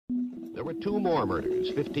There were two more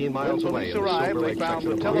murders 15 miles away. When police arrived, they found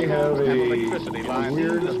the telephone and electricity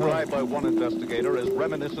lines described by one investigator as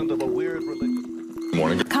reminiscent of a weird religion.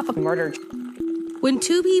 Morning. Cup of murder. When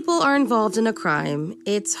two people are involved in a crime,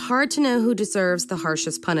 it's hard to know who deserves the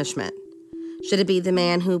harshest punishment. Should it be the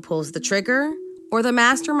man who pulls the trigger, or the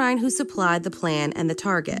mastermind who supplied the plan and the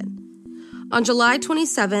target? On July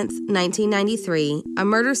 27, 1993, a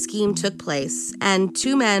murder scheme took place, and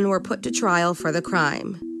two men were put to trial for the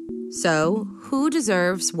crime. So, who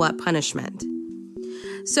deserves what punishment?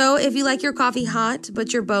 So, if you like your coffee hot,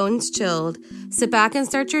 but your bones chilled, sit back and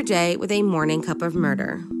start your day with a morning cup of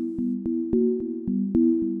murder.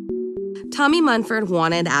 Tommy Munford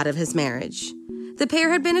wanted out of his marriage. The pair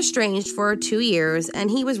had been estranged for 2 years, and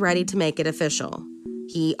he was ready to make it official.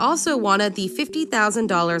 He also wanted the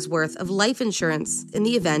 $50,000 worth of life insurance in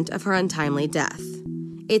the event of her untimely death.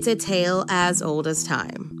 It's a tale as old as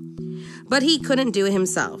time. But he couldn't do it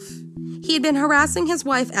himself. He had been harassing his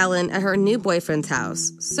wife Ellen at her new boyfriend's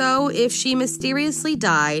house, so if she mysteriously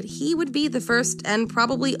died, he would be the first and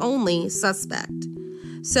probably only suspect.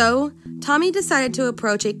 So, Tommy decided to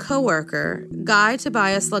approach a coworker, Guy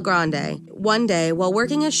Tobias LaGrande, one day while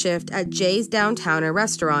working a shift at Jay's Downtowner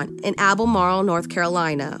restaurant in Albemarle, North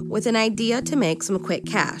Carolina, with an idea to make some quick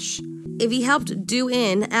cash. If he helped do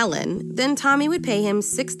in Ellen, then Tommy would pay him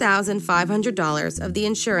 $6,500 of the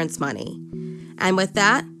insurance money. And with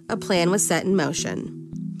that, a plan was set in motion.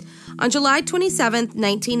 On July 27,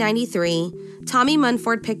 1993, Tommy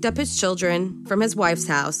Munford picked up his children from his wife's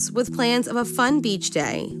house with plans of a fun beach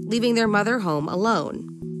day, leaving their mother home alone.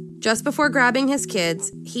 Just before grabbing his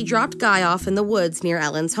kids, he dropped Guy off in the woods near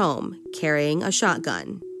Ellen's home, carrying a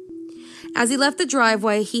shotgun. As he left the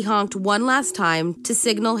driveway, he honked one last time to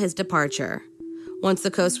signal his departure. Once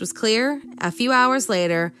the coast was clear, a few hours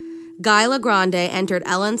later, Guy LaGrande entered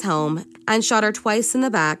Ellen's home and shot her twice in the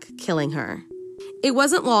back, killing her. It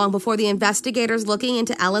wasn't long before the investigators looking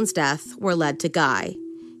into Ellen's death were led to Guy.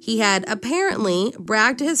 He had apparently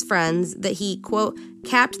bragged to his friends that he, quote,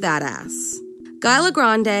 capped that ass. Guy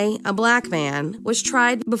LaGrande, a black man, was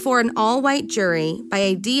tried before an all-white jury by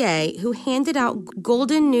a DA who handed out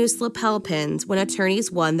golden noose lapel pins when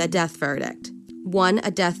attorneys won a death verdict.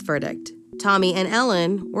 Tommy and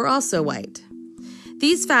Ellen were also white.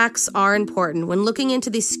 These facts are important when looking into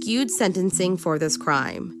the skewed sentencing for this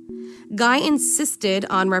crime. Guy insisted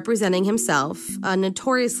on representing himself, a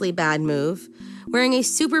notoriously bad move, wearing a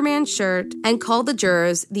Superman shirt, and called the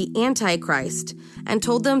jurors the Antichrist, and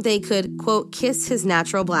told them they could, quote, kiss his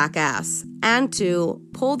natural black ass, and to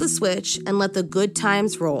pull the switch and let the good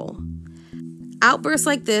times roll. Outbursts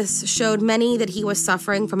like this showed many that he was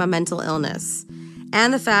suffering from a mental illness,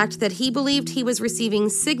 and the fact that he believed he was receiving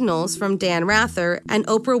signals from Dan Rather and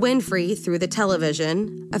Oprah Winfrey through the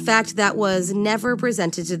television, a fact that was never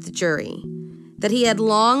presented to the jury, that he had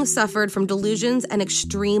long suffered from delusions and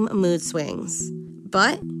extreme mood swings.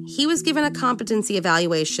 But he was given a competency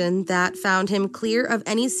evaluation that found him clear of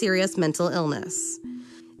any serious mental illness,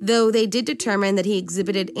 though they did determine that he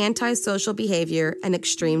exhibited antisocial behavior and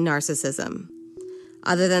extreme narcissism.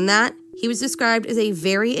 Other than that, he was described as a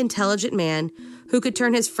very intelligent man who could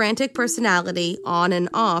turn his frantic personality on and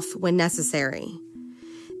off when necessary,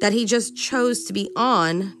 that he just chose to be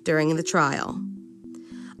on during the trial.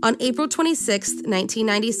 On April 26,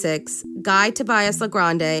 1996, Guy Tobias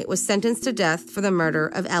LaGrande was sentenced to death for the murder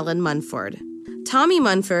of Ellen Munford. Tommy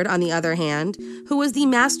Munford, on the other hand, who was the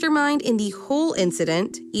mastermind in the whole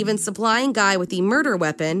incident, even supplying Guy with the murder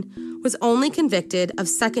weapon, was only convicted of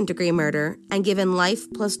second-degree murder and given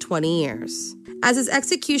life plus 20 years. As his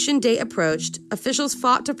execution date approached, officials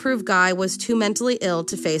fought to prove Guy was too mentally ill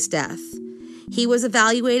to face death. He was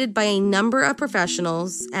evaluated by a number of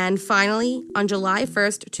professionals, and finally, on July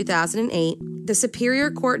 1, 2008, the Superior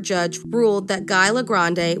Court judge ruled that Guy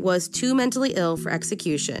LaGrande was too mentally ill for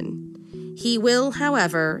execution. He will,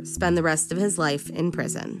 however, spend the rest of his life in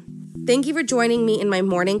prison. Thank you for joining me in my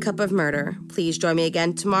morning cup of murder. Please join me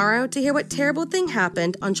again tomorrow to hear what terrible thing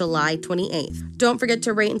happened on July 28th. Don't forget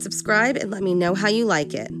to rate and subscribe and let me know how you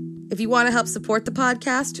like it. If you want to help support the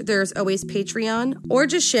podcast, there's always Patreon or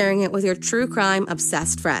just sharing it with your true crime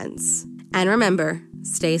obsessed friends. And remember,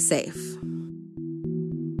 stay safe.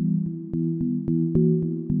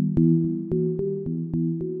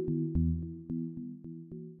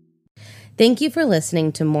 Thank you for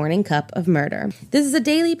listening to Morning Cup of Murder. This is a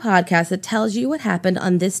daily podcast that tells you what happened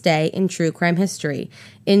on this day in true crime history.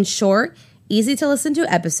 In short, easy to listen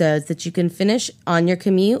to episodes that you can finish on your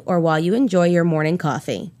commute or while you enjoy your morning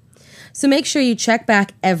coffee. So make sure you check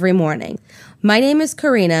back every morning. My name is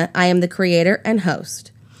Karina. I am the creator and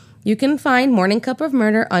host. You can find Morning Cup of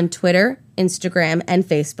Murder on Twitter, Instagram, and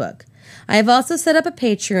Facebook. I have also set up a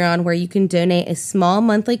Patreon where you can donate a small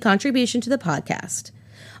monthly contribution to the podcast.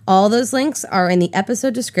 All those links are in the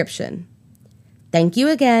episode description. Thank you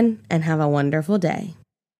again, and have a wonderful day.